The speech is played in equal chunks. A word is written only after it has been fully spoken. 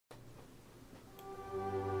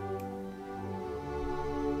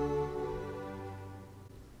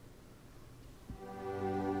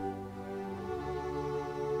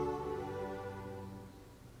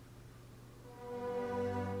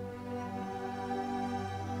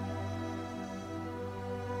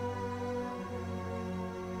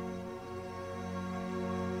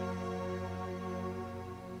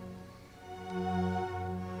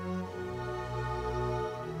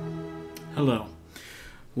Hello.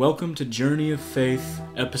 Welcome to Journey of Faith,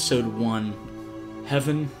 Episode 1,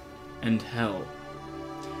 Heaven and Hell.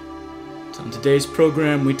 So on today's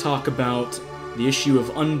program, we talk about the issue of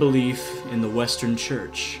unbelief in the Western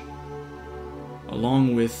Church,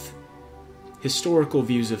 along with historical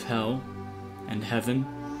views of hell and heaven,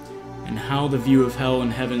 and how the view of hell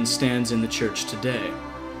and heaven stands in the church today.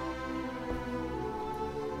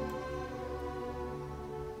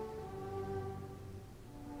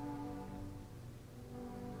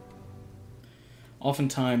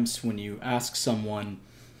 Oftentimes, when you ask someone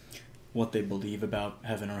what they believe about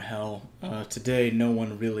heaven or hell, today no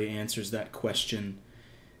one really answers that question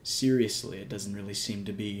seriously. It doesn't really seem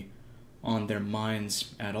to be on their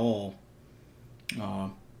minds at all.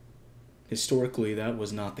 Historically, that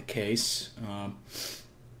was not the case.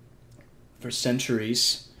 For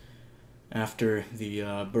centuries, after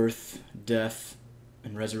the birth, death,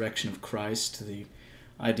 and resurrection of Christ, the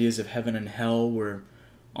ideas of heaven and hell were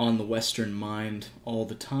on the Western mind all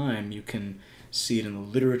the time. You can see it in the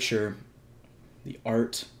literature, the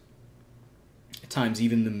art, at times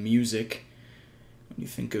even the music. When you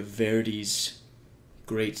think of Verdi's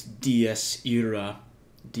great Dies Ira,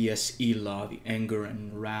 Dies Illa, the anger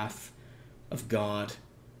and wrath of God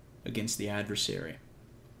against the adversary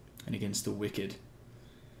and against the wicked,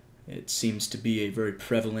 it seems to be a very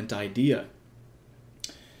prevalent idea.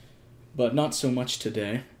 But not so much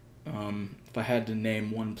today. If I had to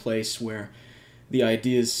name one place where the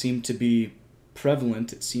ideas seem to be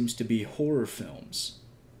prevalent, it seems to be horror films.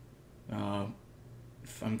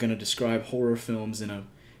 If I'm going to describe horror films in a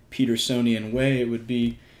Petersonian way, it would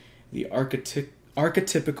be the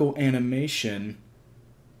archetypical animation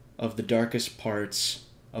of the darkest parts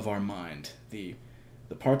of our mind, the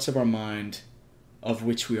parts of our mind of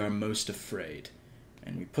which we are most afraid.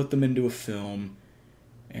 And we put them into a film,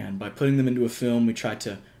 and by putting them into a film, we try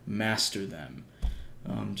to master them.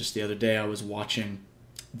 Just the other day, I was watching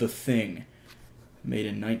The Thing, made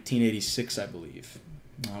in 1986, I believe.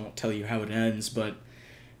 I won't tell you how it ends, but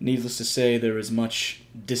needless to say, there is much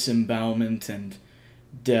disembowelment and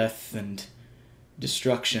death and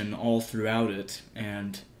destruction all throughout it,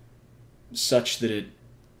 and such that it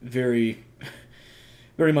very,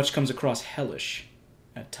 very much comes across hellish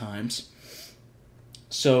at times.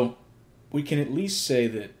 So, we can at least say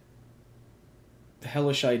that the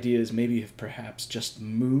hellish ideas maybe have perhaps just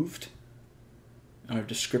moved. Our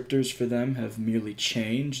descriptors for them have merely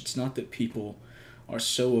changed. It's not that people are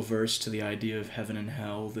so averse to the idea of heaven and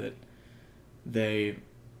hell that they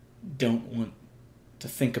don't want to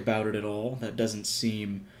think about it at all. That doesn't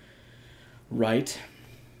seem right.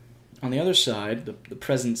 On the other side, the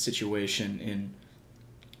present situation in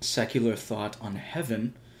secular thought on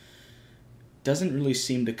heaven doesn't really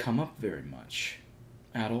seem to come up very much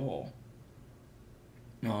at all.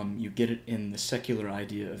 You get it in the secular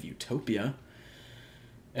idea of utopia.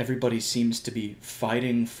 Everybody seems to be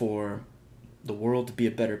fighting for the world to be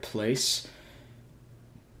a better place,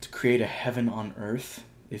 to create a heaven on earth,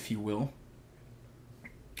 if you will.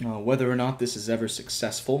 Whether or not this is ever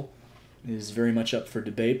successful is very much up for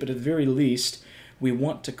debate, but at the very least, we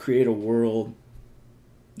want to create a world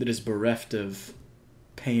that is bereft of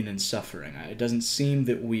pain and suffering. It doesn't seem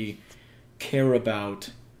that we care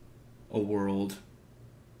about a world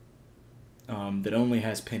that only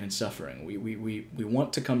has pain and suffering. We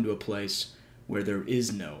want to come to a place where there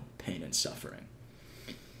is no pain and suffering.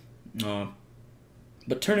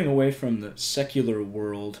 But turning away from the secular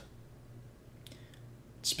world,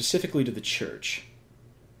 specifically to the church,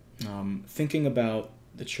 thinking about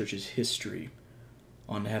the church's history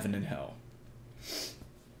on heaven and hell.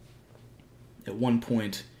 At one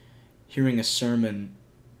point, hearing a sermon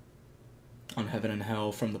on heaven and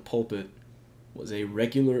hell from the pulpit was a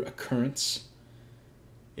regular occurrence.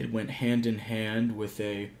 It went hand in hand with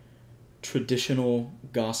a traditional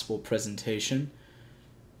gospel presentation.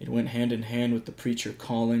 It went hand in hand with the preacher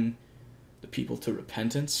calling the people to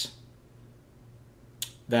repentance.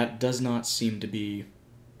 That does not seem to be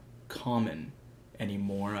common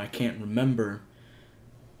anymore. I can't remember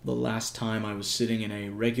the last time I was sitting in a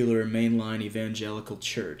regular mainline evangelical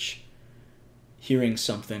church hearing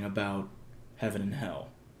something about heaven and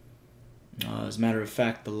hell. As a matter of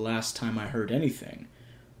fact, the last time I heard anything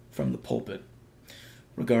from the pulpit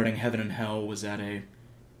regarding heaven and hell was at a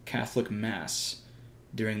Catholic Mass.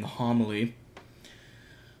 During the homily,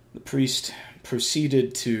 the priest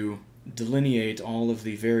proceeded to delineate all of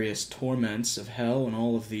the various torments of hell and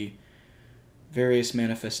all of the various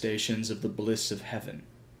manifestations of the bliss of heaven.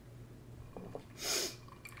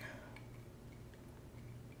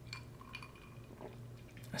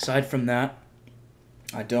 Aside from that,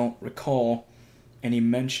 I don't recall any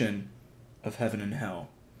mention of heaven and hell.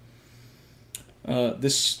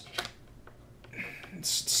 This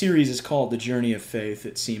series is called The Journey of Faith.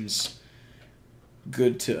 It seems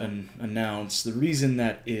good to announce. The reason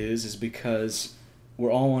that is because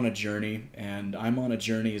we're all on a journey, and I'm on a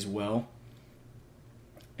journey as well.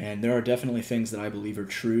 And there are definitely things that I believe are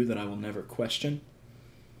true that I will never question.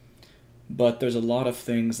 But there's a lot of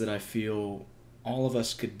things that I feel all of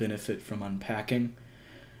us could benefit from unpacking.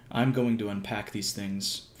 I'm going to unpack these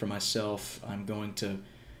things for myself. I'm going to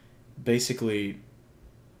basically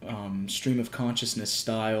stream of consciousness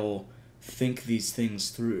style think these things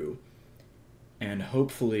through. And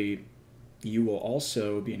hopefully you will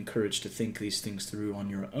also be encouraged to think these things through on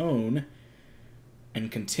your own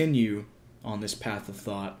and continue on this path of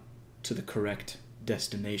thought to the correct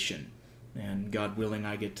destination. And God willing,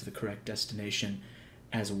 I get to the correct destination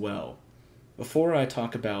as well. Before I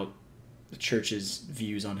talk about the church's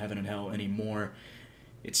views on heaven and hell anymore,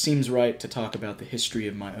 it seems right to talk about the history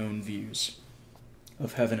of my own views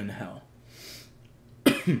of heaven and hell.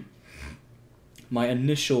 My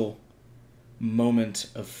initial moment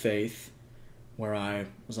of faith, where I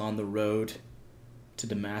was on the road to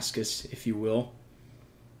Damascus, if you will,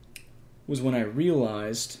 was when I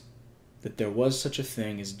realized that there was such a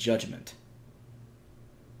thing as judgment.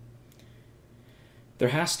 There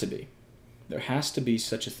has to be. There has to be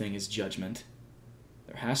such a thing as judgment.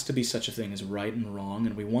 There has to be such a thing as right and wrong,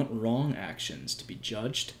 and we want wrong actions to be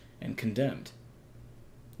judged and condemned.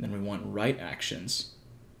 And then we want right actions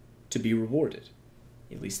to be rewarded.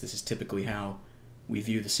 At least this is typically how we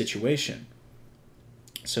view the situation.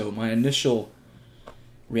 So my initial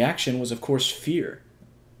reaction was, of course, fear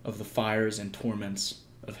of the fires and torments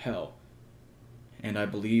of hell. And I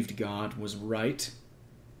believed God was right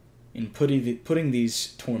in putting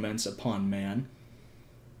these torments upon man.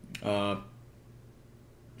 And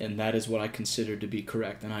that is what I considered to be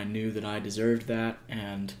correct. And I knew that I deserved that,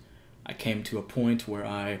 and I came to a point where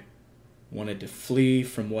I wanted to flee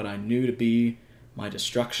from what I knew to be my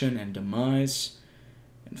destruction and demise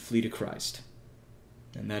and flee to Christ.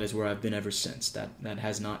 And that is where I've been ever since. That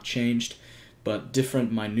has not changed, but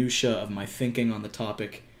different minutiae of my thinking on the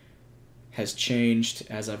topic has changed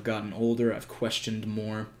as I've gotten older. I've questioned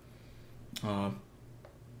more. I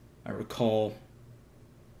recall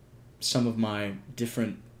some of my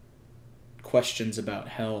different questions about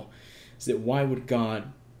hell is that why would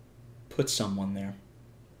God put someone there?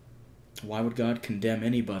 Why would God condemn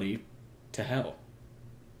anybody to hell?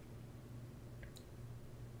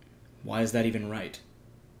 Why is that even right?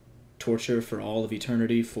 Torture for all of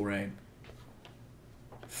eternity for a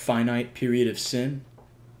finite period of sin?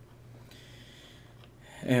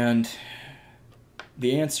 And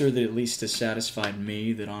the answer that at least has satisfied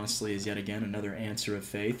me, that honestly is yet again another answer of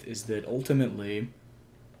faith, is that ultimately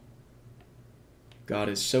God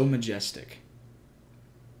is so majestic,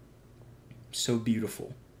 so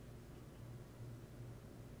beautiful,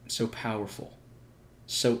 so powerful,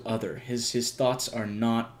 so other. His thoughts are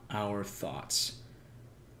not our thoughts.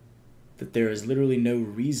 That there is literally no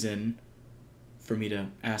reason for me to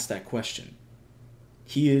ask that question.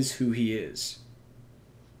 He is who he is.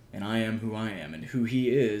 And I am who I am. And who he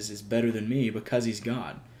is better than me because he's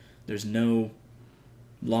God. There's no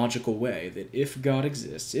logical way that if God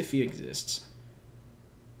exists, if he exists,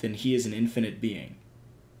 then he is an infinite being.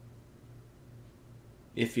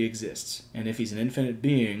 If he exists. And if he's an infinite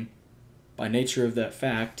being, by nature of that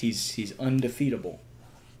fact, he's undefeatable.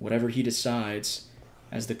 Whatever he decides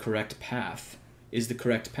as the correct path is the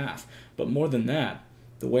correct path. But more than that,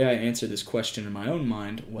 the way I answered this question in my own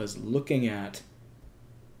mind was looking at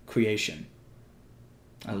creation.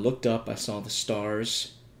 I looked up, I saw the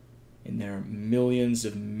stars in their millions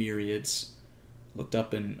of myriads, looked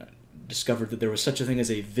up and discovered that there was such a thing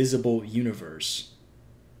as a visible universe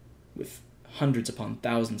with hundreds upon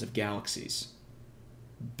thousands of galaxies,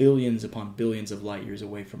 billions upon billions of light years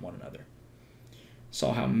away from one another.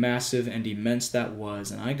 Saw how massive and immense that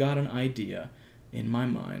was, and I got an idea in my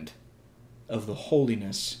mind of the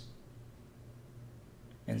holiness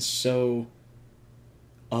and so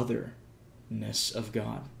otherness of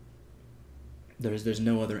God. There's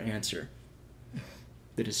no other answer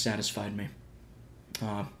that has satisfied me.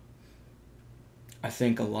 I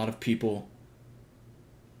think a lot of people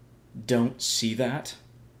don't see that,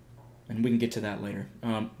 and we can get to that later.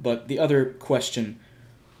 But the other question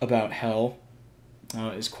about hell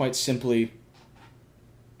is quite simply,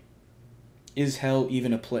 is hell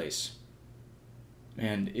even a place?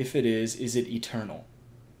 And if it is it eternal?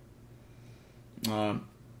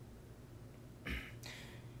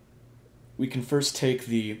 We can first take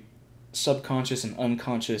the subconscious and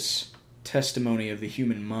unconscious testimony of the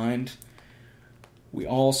human mind, We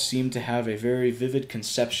all seem to have a very vivid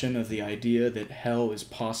conception of the idea that hell is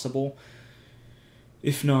possible,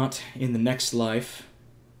 if not in the next life.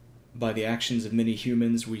 By the actions of many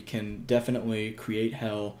humans, we can definitely create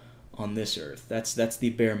hell on this earth. That's the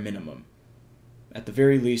bare minimum. At the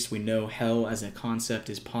very least, we know hell as a concept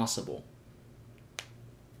is possible.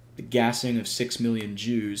 The gassing of 6 million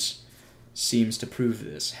Jews seems to prove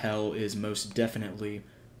this. Hell is most definitely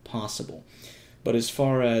possible. But as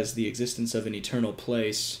far as the existence of an eternal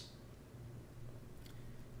place,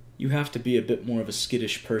 you have to be a bit more of a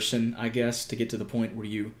skittish person, I guess, to get to the point where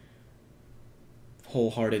you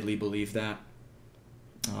wholeheartedly believe that.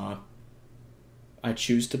 I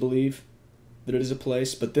choose to believe that it is a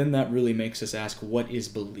place, but then that really makes us ask, what is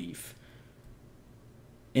belief?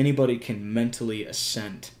 Anybody can mentally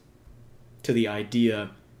assent to the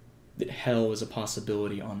idea that hell is a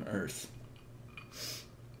possibility on earth.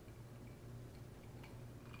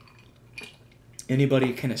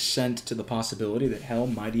 Anybody can assent to the possibility that hell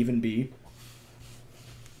might even be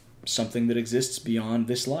something that exists beyond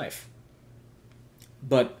this life.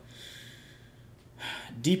 But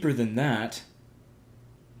deeper than that,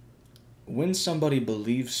 when somebody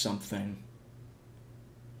believes something,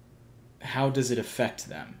 how does it affect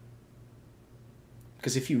them?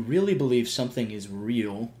 Because if you really believe something is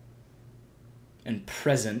real and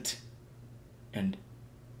present and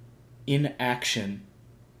in action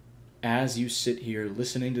as you sit here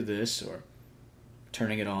listening to this or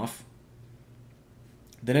turning it off,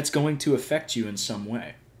 then it's going to affect you in some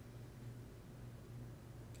way.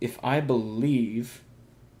 If I believe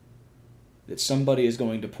that somebody is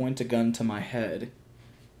going to point a gun to my head,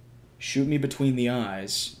 shoot me between the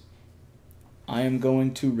eyes, I am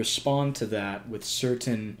going to respond to that with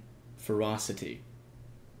certain ferocity.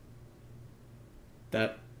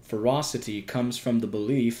 That ferocity comes from the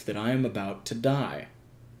belief that I am about to die.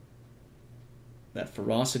 That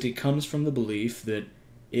ferocity comes from the belief that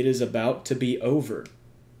it is about to be over,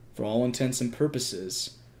 for all intents and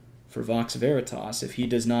purposes, for Vox Veritas, if he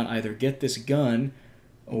does not either get this gun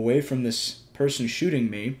away from this person shooting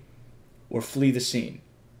me or flee the scene.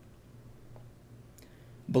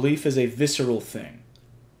 Belief is a visceral thing,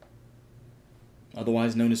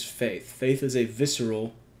 otherwise known as faith. Faith is a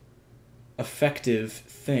visceral, affective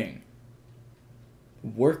thing,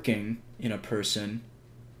 working in a person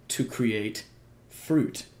to create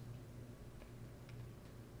fruit.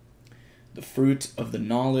 The fruit of the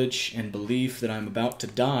knowledge and belief that I'm about to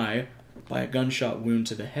die by a gunshot wound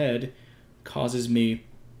to the head causes me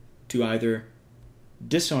to either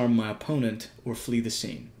disarm my opponent or flee the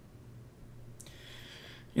scene.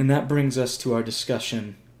 And that brings us to our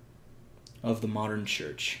discussion of the modern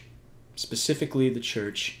church, specifically the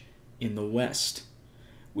church in the West.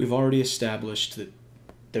 We've already established that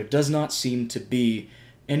there does not seem to be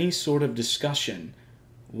any sort of discussion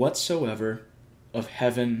whatsoever of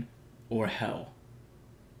heaven or hell.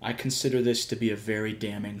 I consider this to be a very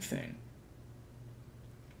damning thing.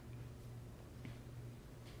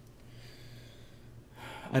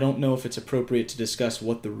 I don't know if it's appropriate to discuss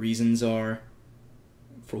what the reasons are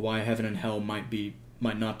for why heaven and hell might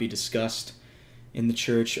not be discussed in the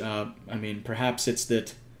church. Perhaps it's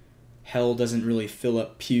that hell doesn't really fill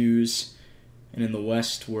up pews, and in the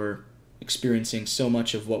West we're experiencing so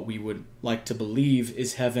much of what we would like to believe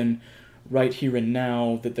is heaven right here and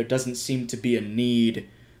now that there doesn't seem to be a need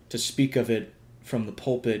to speak of it from the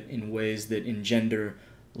pulpit in ways that engender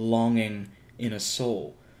longing in a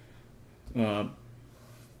soul.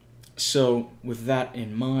 So with that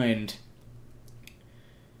in mind,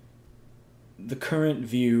 the current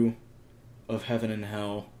view of heaven and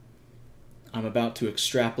hell, I'm about to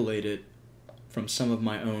extrapolate it from some of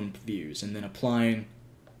my own views and then applying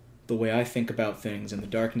the way I think about things and the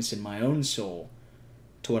darkness in my own soul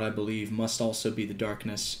to what I believe must also be the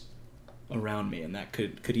darkness around me, and that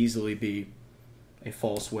could easily be a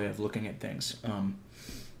false way of looking at things.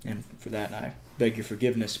 And for that, I beg your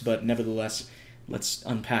forgiveness, but nevertheless, let's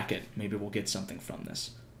unpack it. Maybe we'll get something from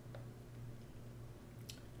this.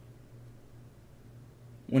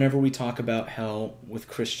 Whenever we talk about hell with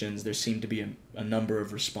Christians, there seem to be a number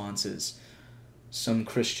of responses. Some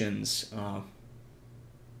Christians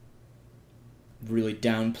really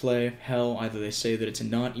downplay hell. Either they say that it's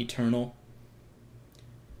not eternal,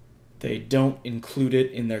 they don't include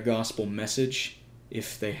it in their gospel message,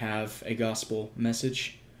 if they have a gospel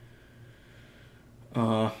message.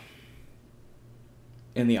 And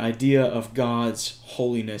the idea of God's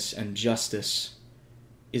holiness and justice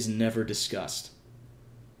is never discussed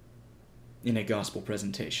in a gospel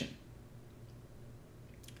presentation.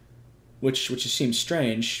 Which seems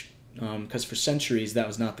strange, because for centuries that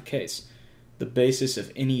was not the case. the basis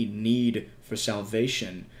of any need for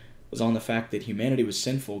salvation was on the fact that humanity was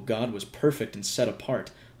sinful, God was perfect and set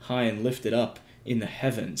apart, high and lifted up in the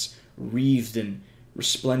heavens, wreathed in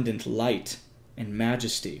resplendent light and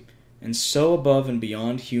majesty, and so above and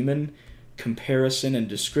beyond human comparison and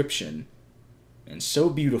description, and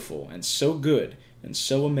so beautiful and so good and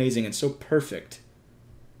so amazing and so perfect,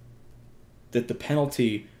 that the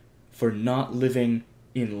penalty for not living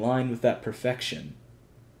in line with that perfection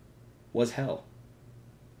was hell.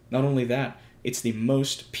 Not only that, it's the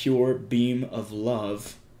most pure beam of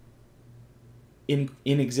love in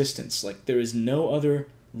existence. Like, there is no other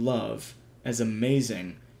love as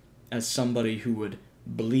amazing as somebody who would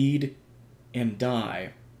bleed and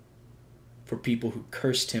die for people who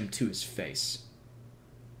cursed him to his face.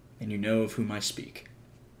 And you know of whom I speak.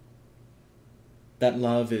 That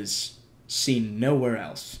love is seen nowhere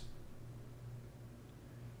else.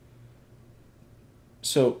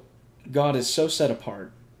 So, God is so set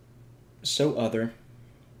apart, so other,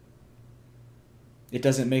 it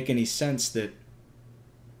doesn't make any sense that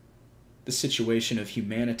the situation of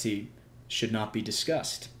humanity should not be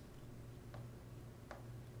discussed.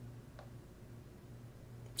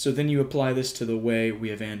 So then you apply this to the way we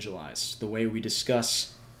evangelize, the way we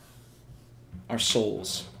discuss our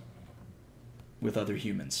souls with other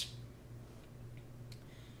humans.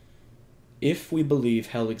 If we believe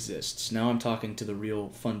hell exists, now I'm talking to the real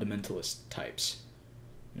fundamentalist types.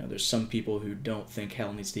 You know, there's some people who don't think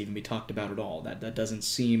hell needs to even be talked about at all. That doesn't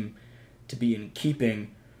seem to be in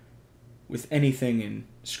keeping with anything in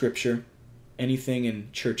Scripture, anything in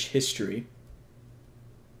church history.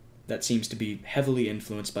 That seems to be heavily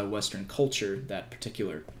influenced by Western culture, that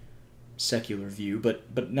particular secular view.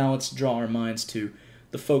 But now let's draw our minds to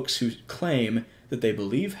the folks who claim that they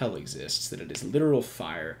believe hell exists, that it is literal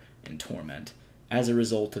fire and torment as a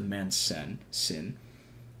result of man's sin.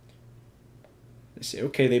 They say,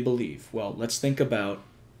 okay, they believe. Well, let's think about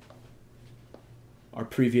our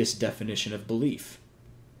previous definition of belief.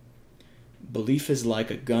 Belief is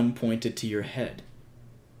like a gun pointed to your head.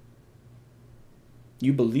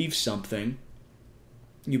 You believe something.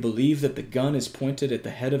 You believe that the gun is pointed at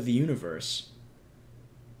the head of the universe.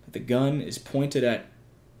 That the gun is pointed at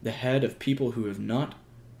the head of people who have not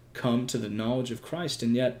come to the knowledge of Christ.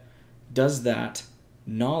 And yet, does that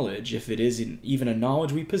knowledge, if it is even a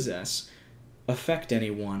knowledge we possess, affect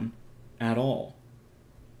anyone at all?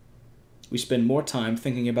 We spend more time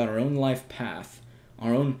thinking about our own life path,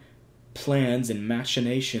 our own plans and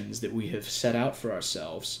machinations that we have set out for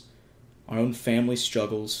ourselves, our own family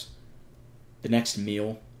struggles, the next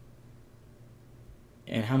meal.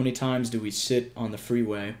 And how many times do we sit on the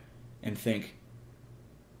freeway and think,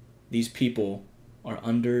 these people are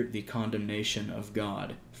under the condemnation of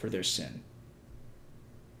God for their sin?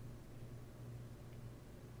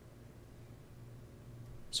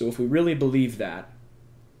 So if we really believe that,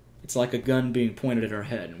 it's like a gun being pointed at our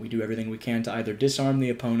head, and we do everything we can to either disarm the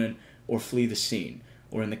opponent or flee the scene.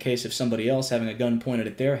 Or in the case of somebody else having a gun pointed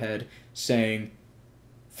at their head, saying,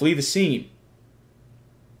 flee the scene,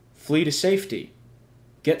 flee to safety,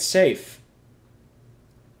 get safe.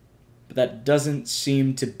 But that doesn't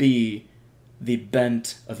seem to be the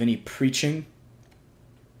bent of any preaching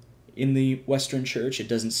in the Western church. It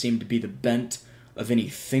doesn't seem to be the bent of any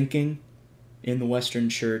thinking in the Western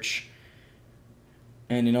church.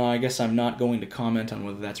 And, you know, I guess I'm not going to comment on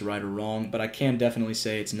whether that's right or wrong, but I can definitely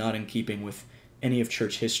say it's not in keeping with any of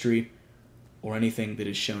church history or anything that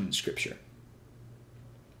is shown in Scripture.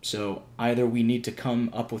 So either we need to come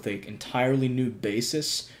up with an entirely new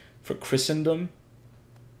basis for Christendom,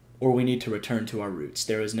 or we need to return to our roots.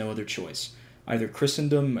 There is no other choice. Either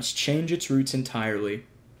Christendom must change its roots entirely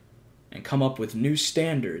and come up with new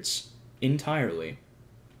standards entirely,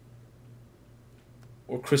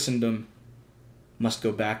 or Christendom must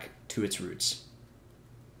go back to its roots.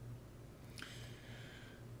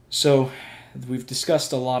 So, we've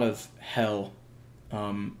discussed a lot of hell.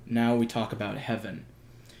 Now we talk about heaven.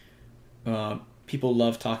 People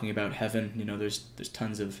love talking about heaven. You know, there's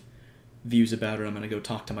tons of views about it. I'm going to go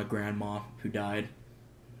talk to my grandma who died.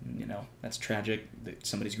 You know, that's tragic that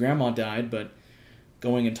somebody's grandma died, but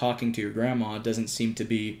going and talking to your grandma doesn't seem to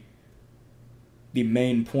be the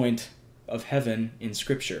main point of heaven in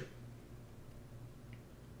Scripture.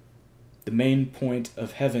 The main point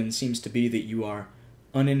of heaven seems to be that you are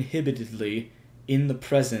uninhibitedly in the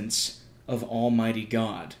presence of Almighty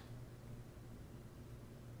God.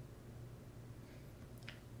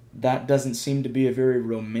 That doesn't seem to be a very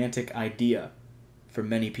romantic idea for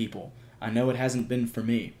many people. I know it hasn't been for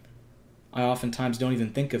me. I oftentimes don't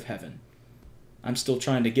even think of heaven. I'm still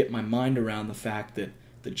trying to get my mind around the fact that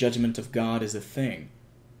the judgment of God is a thing.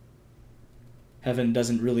 Heaven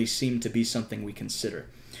doesn't really seem to be something we consider.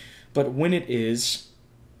 But when it is,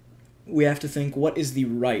 we have to think, what is the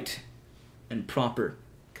right and proper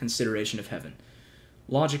consideration of heaven?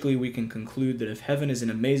 Logically, we can conclude that if heaven is an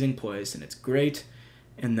amazing place and it's great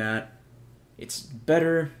and that it's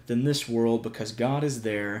better than this world because God is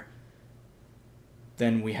there,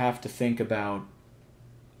 then we have to think about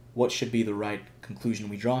what should be the right conclusion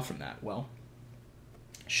we draw from that. Well,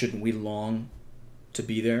 shouldn't we long to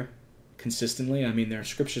be there consistently? I mean, there are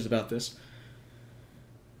scriptures about this.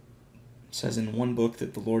 It says in one book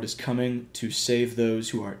that the Lord is coming to save those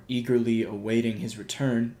who are eagerly awaiting his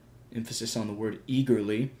return. Emphasis on the word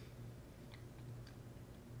eagerly.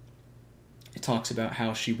 It talks about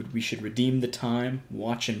how we should redeem the time,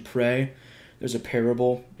 watch and pray. There's a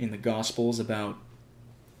parable in the Gospels about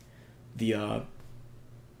the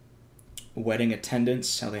wedding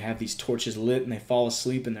attendants, how they have these torches lit and they fall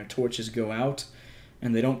asleep and their torches go out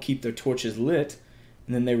and they don't keep their torches lit,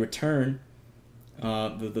 and then they return.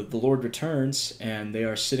 The Lord returns and they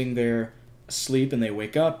are sitting there asleep, and they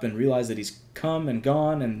wake up and realize that he's come and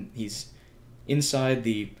gone and he's inside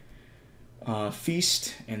the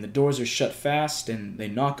feast, and the doors are shut fast, and they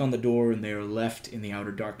knock on the door and they are left in the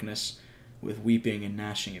outer darkness with weeping and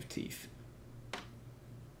gnashing of teeth.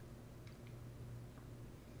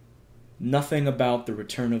 Nothing about the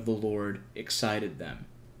return of the Lord excited them.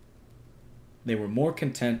 They were more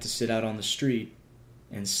content to sit out on the street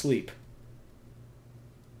and sleep.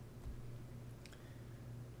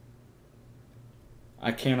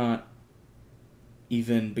 I cannot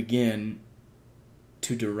even begin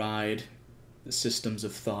to deride the systems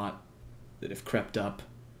of thought that have crept up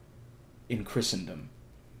in Christendom.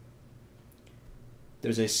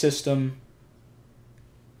 There's a system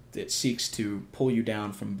that seeks to pull you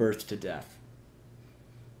down from birth to death.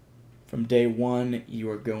 From day one, you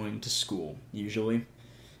are going to school, usually.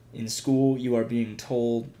 In school, you are being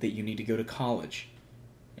told that you need to go to college.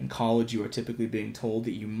 In college, you are typically being told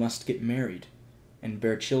that you must get married and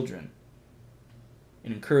bear children,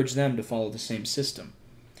 and encourage them to follow the same system.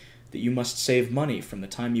 That you must save money from the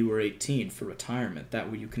time you were 18 for retirement,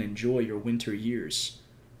 that way you can enjoy your winter years.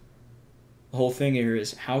 The whole thing here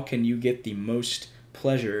is, how can you get the most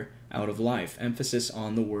pleasure out of life? Emphasis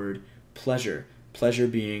on the word pleasure. Pleasure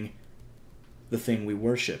being the thing we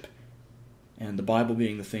worship, and the Bible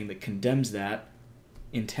being the thing that condemns that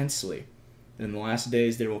intensely. In the last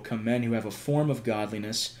days there will come men who have a form of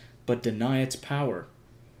godliness, but deny its power.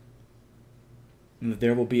 And that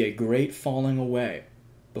there will be a great falling away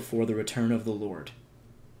before the return of the Lord.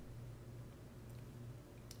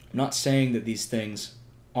 I'm not saying that these things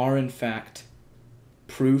are in fact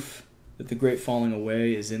proof that the great falling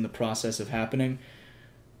away is in the process of happening.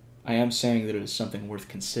 I am saying that it is something worth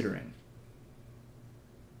considering.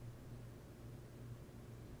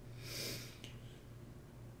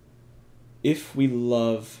 If we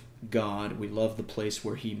love God, we love the place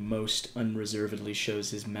where he most unreservedly shows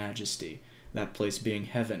his majesty, that place being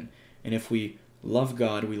heaven. And if we love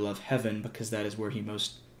God, we love heaven because that is where he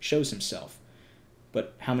most shows himself.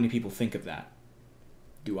 But how many people think of that?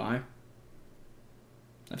 Do I?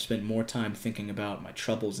 I've spent more time thinking about my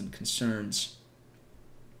troubles and concerns.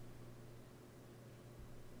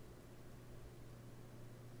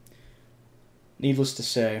 Needless to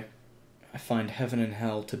say, I find heaven and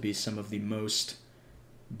hell to be some of the most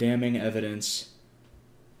damning evidence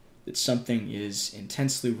that something is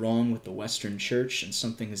intensely wrong with the Western Church and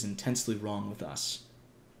something is intensely wrong with us.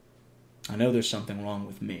 I know there's something wrong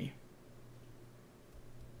with me.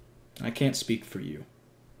 I can't speak for you.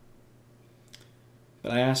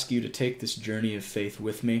 But I ask you to take this journey of faith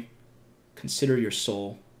with me. Consider your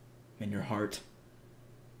soul and your heart.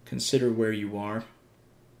 Consider where you are.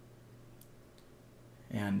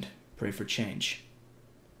 And pray for change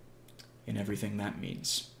in everything that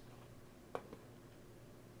means.